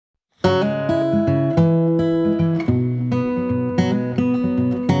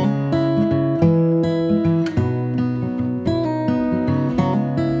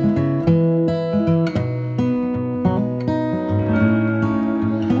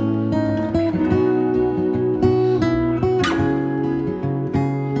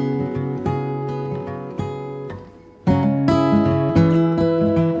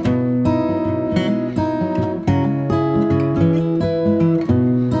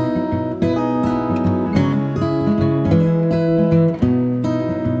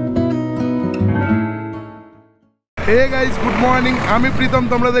Hey guys, good morning. আমি প্রীতম,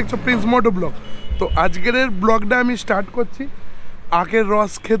 তোমরা দেখছো প্রিন্স মোটো ব্লগ। তো আজকের ব্লগটা আমি স্টার্ট করছি আখের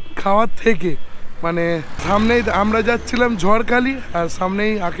রস খাওয়ার থেকে। মানে সামনেই আমরা যাচ্ছিলাম ঝড়খালি, আর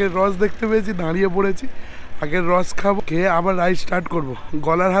সামনেই আখের রস দেখতে পেয়েছি, দাঁড়িয়ে পড়েছি। আখের রস খাবো, খেয়ে আবার রাইড স্টার্ট করব।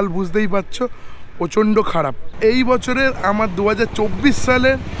 গলার হাল বুঝতেই পারছো, প্রচণ্ড খারাপ। এই বছরের আমার 2024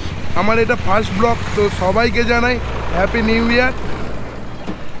 সালের আমার এটা ফার্স্ট ব্লগ। তো সবাইকে জানাই হ্যাপি নিউ ইয়ার।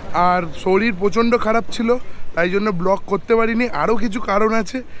 আর শরীর প্রচণ্ড খারাপ ছিল, তাই জন্য ব্লগ করতে পারিনি। আরও কিছু কারণ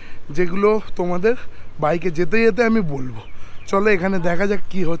আছে যেগুলো তোমাদের বাইকে যেতে যেতে আমি বলবো। চলো এখানে দেখা যাক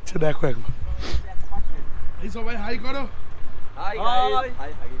কি হচ্ছে। দেখো একবার, এই সবাই হাই করো।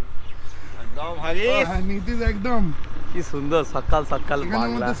 নীতিশ একদম কি সুন্দর সকাল সকাল।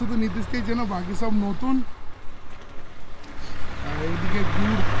 এখানের মধ্যে শুধু নীতিশকেই যেন, বাকি সব নতুন। আর এইদিকে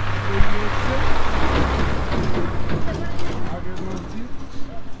গুড় তৈরি হচ্ছে।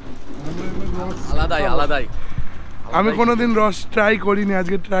 আলাদাই আলাদাই। আমি কোনোদিন রস ট্রাই করিনি,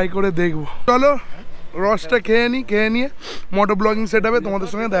 আজকে ট্রাই করে দেখবো। চলো রসটা খেয়ে নিয়ে মোটো ব্লগিং সেট আপে তোমাদের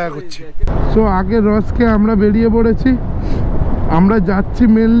সঙ্গে দেখা করছি। সো আগে রস খেয়ে আমরা বেরিয়ে পড়েছি। আমরা যাচ্ছি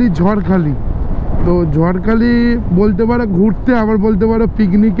মেনলি ঝড়খালি। তো ঝড়খালি বলতে পারো ঘুরতে, আবার বলতে পারো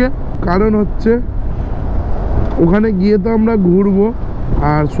পিকনিকে। কারণ হচ্ছে ওখানে গিয়ে তো আমরা ঘুরবো,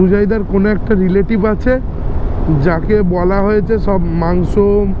 আর সুজয়দার কোনো একটা রিলেটিভ আছে যাকে বলা হয়েছে সব মাংস,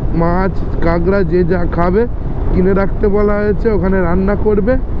 মাছ, কাঁকড়া যে যা খাবে কিনে রাখতে বলা হয়েছে। ওখানে রান্না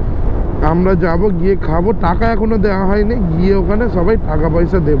করবে, আমরা যাব, গিয়ে খাবো। টাকা এখনো দেওয়া হয়নি, গিয়ে ওখানে সবাই টাকা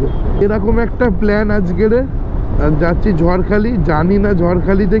পয়সা দেবে, এরকম একটা প্ল্যান আজকের। যাচ্ছি ঝড়খালি, জানি না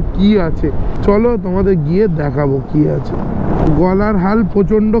ঝড়খালিতে কি আছে। চলো তোমাদের গিয়ে দেখাবো কি আছে। গলার হাল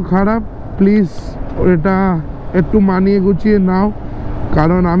প্রচণ্ড খারাপ, প্লিজ এটা একটু মানিয়ে গুছিয়ে নাও।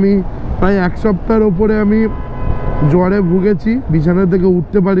 কারণ আমি প্রায় এক সপ্তাহের ওপরে আমি জ্বরে ভুগেছি, বিছানা থেকে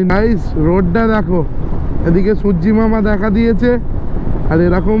উঠতে পারি। নাইস রোডটা দেখো, এদিকে সূর্যি মামা দেখা দিয়েছে, আর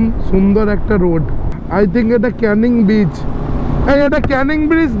এরকম সুন্দর একটা রোড। আই থিঙ্ক এটা ক্যানিং ব্রিজ। এটা ক্যানিং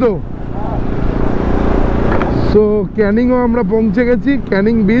ব্রিজ তো। সো ক্যানিংও আমরা পৌঁছে গেছি,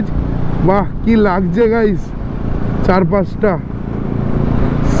 ক্যানিং ব্রিজ। বাহ কি লাগছে গাইস, চারপাশটা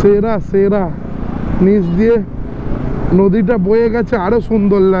সেরা সেরা। নিচ দিয়ে নদীটা বয়ে গেছে, আরো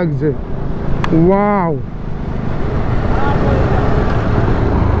সুন্দর লাগছে। ওয়াও,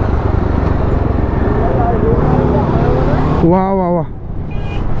 ওয়াও বাবা,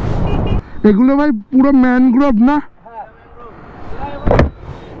 এগুলো ভাই পুরো ম্যানগ্রোভ না?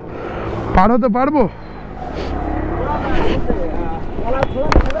 পার হতে পারবো?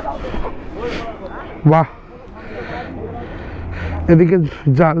 বাহ, এদিকে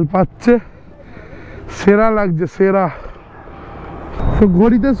জাল পাচ্ছে, সেরা লাগছে সেরা। তো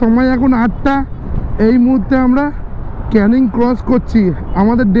ঘড়িতে সময় এখন 8টা। এই মুহূর্তে আমরা ক্যানিং ক্রস করছি।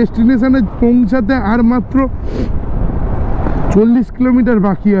 আমাদের ডেস্টিনেশনে পৌঁছাতে আর মাত্র 40 কিলোমিটার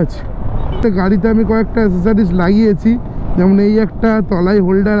বাকি আছে। গাড়িতে আমি কয়েকটা অ্যাক্সেসরিজ লাগিয়েছি, যেমন এই একটা তলায়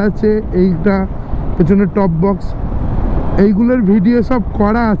হোল্ডার আছে, এইটা পেছনে টপ বক্স। এইগুলোর ভিডিও সব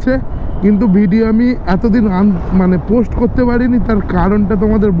করা আছে, কিন্তু ভিডিও আমি এতদিন মানে পোস্ট করতে পারিনি। তার কারণটা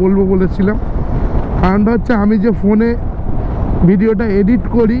তোমাদের বলবো বলেছিলাম। কারণটা হচ্ছে আমি যে ফোনে ভিডিওটা এডিট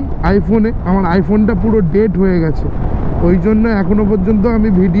করি আইফোনে, আমার আইফোনটা পুরো ডেড হয়ে গেছে। ওই জন্য এখনো পর্যন্ত আমি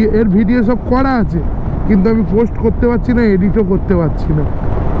ভিডিও সব করা আছে, কিন্তু আমি পোস্ট করতে পারছি না, এডিটও করতে পারছি না।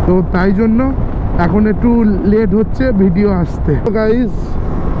 তো তাই জন্য এখন একটু লেট হচ্ছে ভিডিও আসতে। গাইস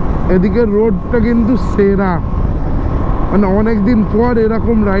এদিকে রোডটা কিন্তু সেরা, মানে অনেক দিন পর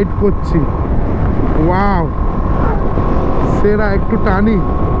এরকম রাইড করছি। ওয়াও সেরা, একটু টানি।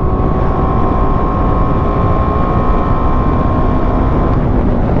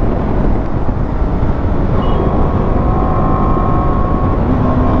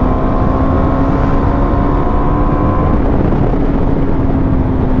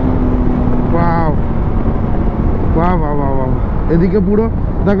 এদিকে পুরো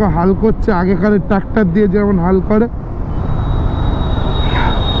দেখো হাল করছে, আগেকার ট্রাক্টর দিয়ে যেমন হাল করে।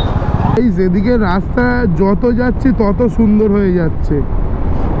 এই যেদিকে রাস্তা যত যাচ্ছি তত সুন্দর হয়ে যাচ্ছে।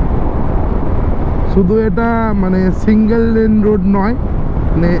 শুধু এটা মানে সিঙ্গেল লেন রোড নয়,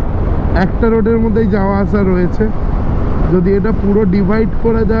 মানে একটা রোডের মধ্যেই যাওয়া আসা রয়েছে। যদি এটা পুরো ডিভাইড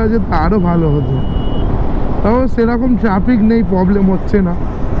করে দেওয়া যেত আরও ভালো হতো। তাও সেরকম ট্রাফিক নেই, প্রবলেম হচ্ছে না।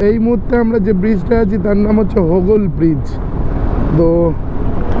 এই মুহূর্তে আমরা যে ব্রিজটা আছি তার নাম হচ্ছে হোগল ব্রিজ। তো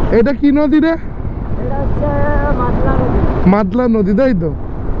এটা কি নদী রে? মাতলা নদী, তাই তো?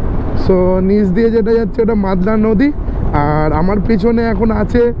 সো নিচ দিয়ে যেটা যাচ্ছে ওটা মাতলা নদী। আর আমার পেছনে এখন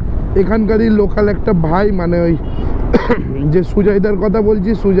আছে এখানকারই লোকাল একটা ভাই, মানে ওই যে সুজয়দার কথা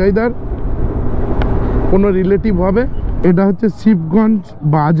বলছি, সুজয়দার কোনো রিলেটিভ হবে। এটা হচ্ছে শিবগঞ্জ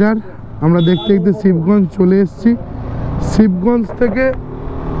বাজার। আমরা দেখতে দেখতে শিবগঞ্জ চলে এসেছি। শিবগঞ্জ থেকে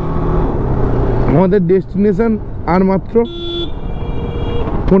আমাদের ডেস্টিনেশন আর মাত্র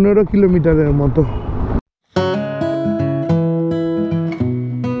 15 কিলোমিটারের মতো।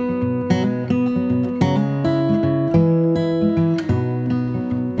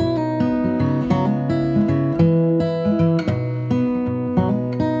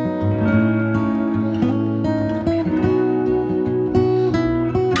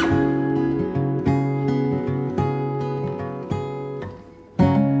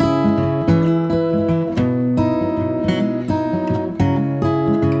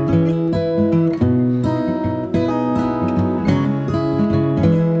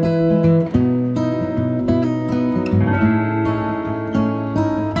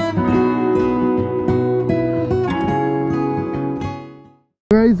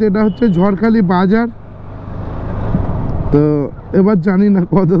 এটা হচ্ছে ঝড়খালি বাজার। তো এবার জানি না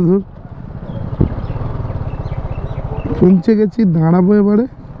কত দূর পৌঁছে গেছি, দাঁড়াবো। এবারে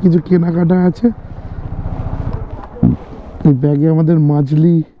কিছু কেনাকাটা আছে, এই ব্যাগে আমাদের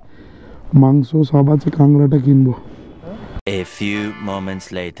মাছলি মাংস সব আছে, কাঁকড়াটা কিনবো। A few moments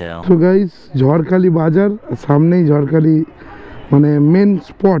later. So guys, Jharkhali বাজার, সামনেই ঝড়খালি মানে মেন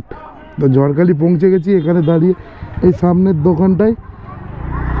স্পট। তো ঝড়খালি পৌঁছে গেছি, এখানে দাঁড়িয়ে এই সামনের দোকানটায়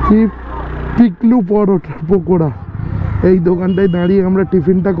কি পিকলু পরোটা পকোড়া, এই দোকানটায় দাঁড়িয়ে আমরা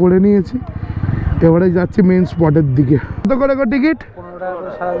টিফিনটা করে নিয়েছি। এবারে যাচ্ছি মেন স্পটের দিকে। কত করে গো টিকিট?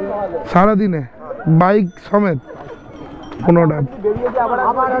 সারাদিনে বাইক সমেত 15 টাকা।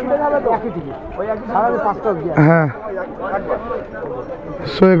 হ্যাঁ,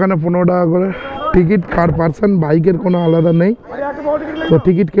 সো এখানে 15 টাকা করে টিকিট পার পার্সন, বাইকের কোনো আলাদা নেই। তো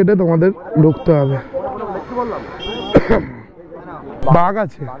টিকিট কেটে তোমাদের ঢুকতে হবে। বাঘ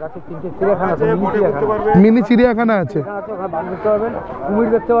আছে, মিনি চিড়িয়াখানা আছে, কুমির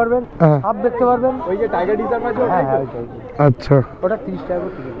দেখতে পারবেন, সাপ দেখতে পারবেন, ওই যে টাইগার রিজার্ভ আছে। আচ্ছা, ওটা 30 টাকা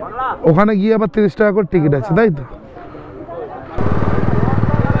করে টিকিট। ওখানে গিয়ে আবার 30 টাকা করে টিকিট আছে, তাই তো?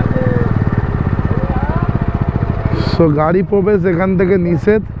 সো গাড়ি প্রবেশ এখান থেকে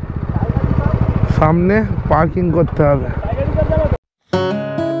নিষেধ, সামনে পার্কিং করতে হবে।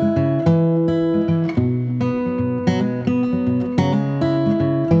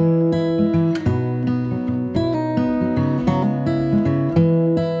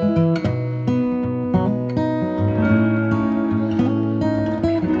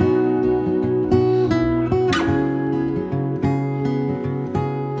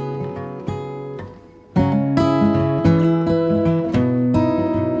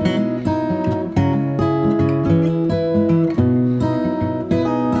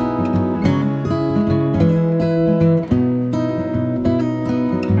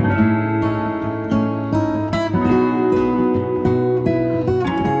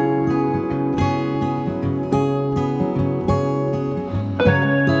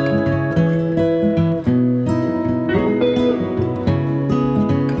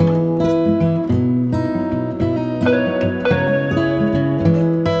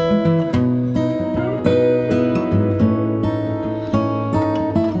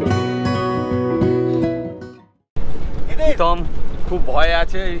 খুব ভয়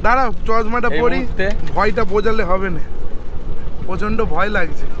আছে। দাঁড়াও, চশমাটা পরি, ভয়টা বোঝালে হবে না। প্রচন্ড ভয়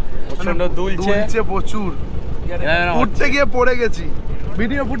লাগছে, প্রচন্ড দুলছে প্রচুর। উঠতে গিয়ে পড়ে গেছি।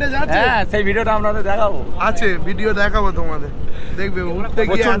 ভিডিও ফুটেজ আছে? হ্যাঁ, সেই ভিডিওটা আপনাদের দেখাবো। আছে, ভিডিও দেখাবো তোমাদের, দেখবে। উঠতে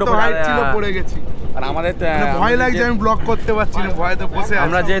গিয়ে এত হাইট ছিল, পড়ে গেছি। আর আমাদের ভয় লাগছে, আমি ব্লক করতে পারছি না, ভয়তে বসে।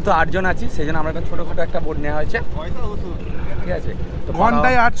 আমরা যেহেতু 8 জন আছি, সেজন্য আমরা একটা ছোটখাটো একটা বোর্ড নেওয়া হয়েছে, ঠিক আছে?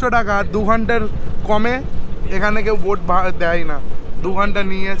 ঘন্টায় 800 টাকা, 2 ঘন্টার কমে এখানে কেউ বোট দেয় না। 2 ঘন্টা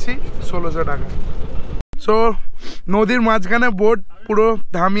নিয়েছি 1600 টাকা। সো নদীর মাঝখানে বোট পুরো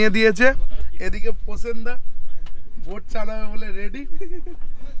থামিয়ে দিয়েছে। এদিকে পোসেনদা বোট চালাবে বলে রেডি।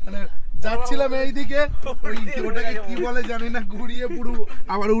 মানে যাচ্ছিলাম এইদিকে, ওটাকে কি বলে জানি না, ঘুরিয়ে পুরো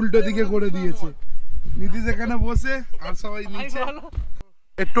আবার উল্টো দিকে করে দিয়েছে। নীতিশ এখানে বসে আর সবাই নিচে।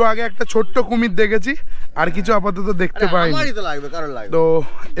 একটু আগে একটা ছোট্ট কুমির দেখেছি, আর কিছু আপাতত দেখতে পাইনি। তো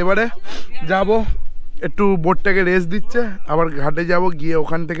এবারে যাব, একটু বোটটাকে রেস্ট দিচ্ছে, আবার ঘাটে যাব, গিয়ে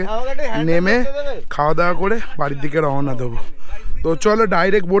ওখান থেকে নেমে খাওয়া দাওয়া করে বাড়ির দিকে রওনা দেবো। তো চলো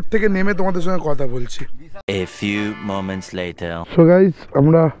ডাইরেক্ট বোট থেকে নেমে তোমাদের সঙ্গে কথা বলছি। A few moments later. So guys,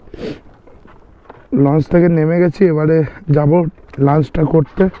 আমরা লঞ্চ থেকে নেমে গেছি, এবারে যাব লাঞ্চটা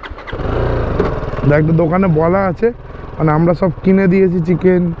করতে। একটা দোকানে বলা আছে, মানে আমরা সব কিনে দিয়েছি,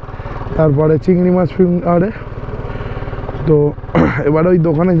 চিকেন, তারপরে চিংড়ি মাছ ফিঙ্গারে। তো এবারে ওই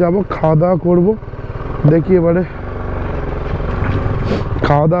দোকানে যাব, খাওয়া দাওয়া করবো। দেখি এবারে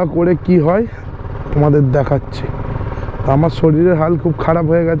খাওয়া দাওয়া করে কি হয় তোমাদের দেখাচ্ছি। আমার শরীরের হাল খুব খারাপ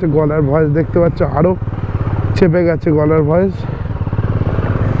হয়ে গেছে, গলার ভয়েস দেখতে পাচ্ছ আরও চেপে গেছে গলার voice.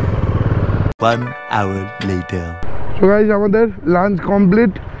 1 hour later. So guys আমাদের লাঞ্চ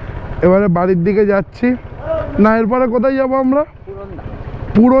কমপ্লিট, এবারে বাড়ির দিকে যাচ্ছি। না এরপরে কোথায় যাব আমরা?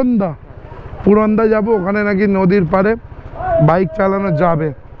 পুরন্দা যাব, ওখানে নাকি নদীর পাড়ে বাইক চালানো যাবে।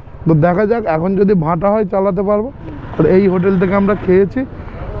 তো দেখা যাক, এখন যদি ভাটা হয় চালাতে পারবো। আর এই হোটেল থেকে আমরা খেয়েছি।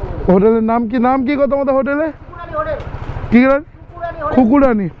 হোটেলের নাম কি গো তোমাদের হোটেলে? কি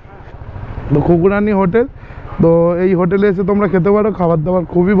খুকুরানি। তো খুকুরানি হোটেল। তো এই হোটেলে এসে তোমরা খেতে পারো, খাবার দাবার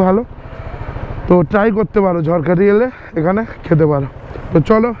খুবই ভালো। তো ট্রাই করতে পারো, ঝড়খালি এলে এখানে খেতে পারো। তো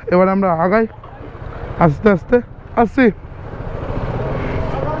চলো এবার আমরা আগাই, আস্তে আস্তে আসছি।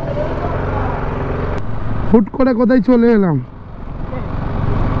 হুট করে কোথায় চলে এলাম?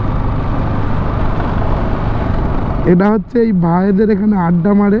 এটা হচ্ছে এই ভাইদের এখানে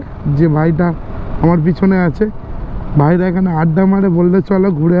আড্ডা মারে, যে ভাইটা আমার পিছনে আছে, ভাইরা এখানে আড্ডা মারে। বললে চলো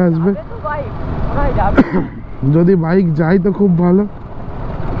ঘুরে আসবে। যদি বাইক যায় তো খুব ভালো,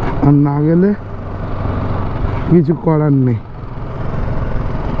 আর না গেলে কিছু করার নেই।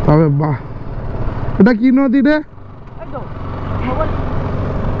 তবে বাহ, এটা কি নদী রে?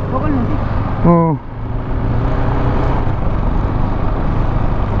 ও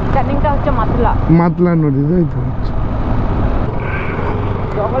মাতলা নদী, তাই তো।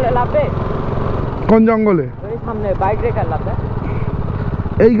 কোন জঙ্গলে?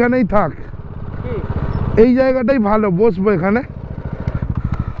 এইখানেই থাক, এই জায়গাটাই ভালো, বসবো এখানে।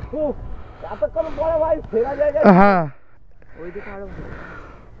 হ্যাঁ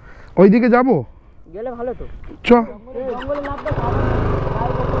ওইদিকে যাবো, গেলে ভালো তো। চ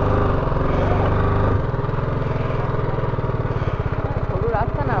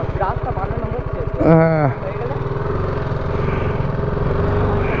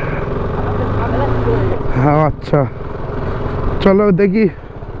হ্যাঁ আচ্ছা চলো দেখি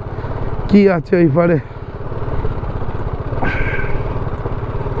কি আছে এই পারে।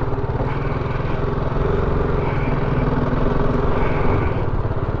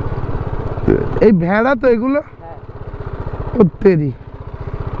 এই ভেড়া তো এগুলো, তেরি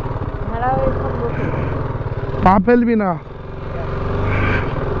পা ফেলবি না।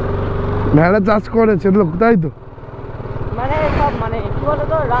 ভেড়া চাষ করেছে লোক, তাই তো? মানে সব মানে কি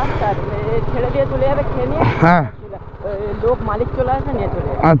বলতো, রাস্তা ছেড়ে দিয়ে চলে যাবে, খেয়ে নিয়ে। হ্যাঁ লোক মালিক চলে আসে নিয়ে চলে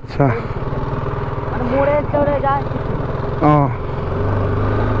যায়। আচ্ছা মানে মোড়ে চলে যায়। ও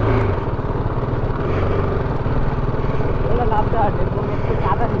লাভ দেওয়ার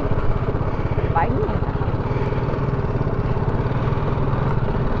সাদা নেই, বাইক নিয়ে।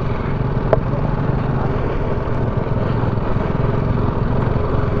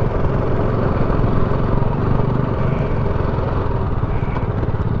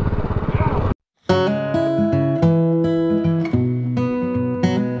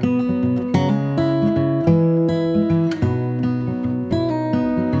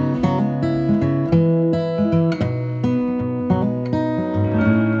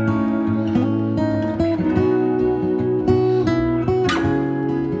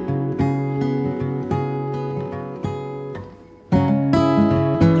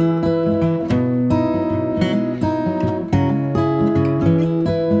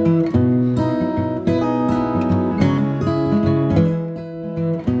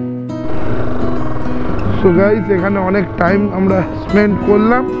 সো গাইস এখানে অনেক টাইম আমরা স্পেন্ড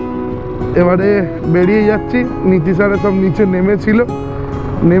করলাম, এবারে বেরিয়ে যাচ্ছি। নীতি স্যারা সব নিচে নেমেছিল,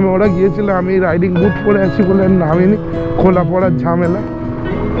 নেমে ওরা গিয়েছিল, আমি রাইডিং বুট পরে আছি বলে নামিনি, খোলা পড়ার ঝামেলা।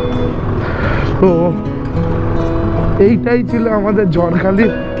 তো এইটাই ছিল আমাদের ঝড়খালি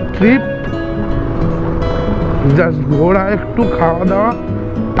ট্রিপ। জাস্ট ঘোরা, একটু খাওয়া দাওয়া,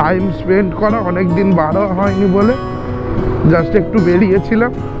 টাইম স্পেন্ড করা, অনেক দিন বারো হয়নি বলে জাস্ট একটু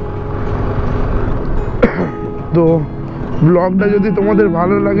বেরিয়েছিলাম। তো ব্লগটা যদি তোমাদের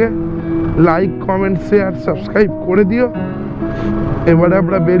ভালো লাগে লাইক কমেন্ট শেয়ার সাবস্ক্রাইব করে দিও। এবারে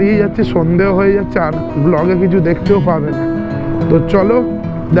আমরা বেরিয়ে যাচ্ছি, সন্দেহ হয়ে যাচ্ছে, আর ব্লগে কিছু দেখতেও পাবে না। তো চলো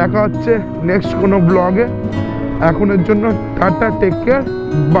দেখা হচ্ছে নেক্সট কোনো ব্লগে। এখনের জন্য টাটা, টেক কেয়ার,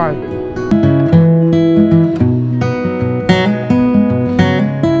 বাই।